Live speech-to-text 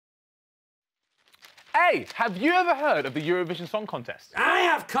Hey, have you ever heard of the Eurovision Song Contest? I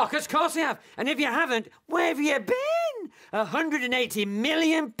have, Cockers, of course I have. And if you haven't, where have you been? 180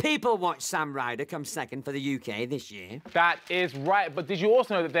 million people watched Sam Ryder come second for the UK this year. That is right, but did you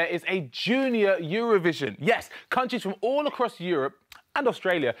also know that there is a Junior Eurovision? Yes, countries from all across Europe and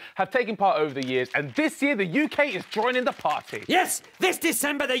Australia have taken part over the years, and this year the UK is joining the party. Yes, this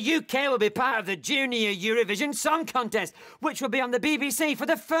December the UK will be part of the Junior Eurovision Song Contest, which will be on the BBC for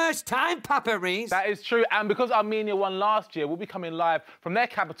the first time, Papa Reese. That is true, and because Armenia won last year, we'll be coming live from their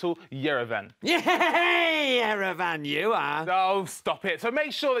capital, Yerevan. Yay, Yerevan, you are. Oh, stop it. So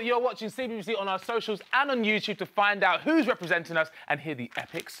make sure that you're watching CBBC on our socials and on YouTube to find out who's representing us and hear the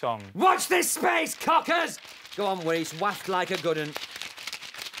epic song. Watch this space, Cockers! Go on, Reese, waft like a good un.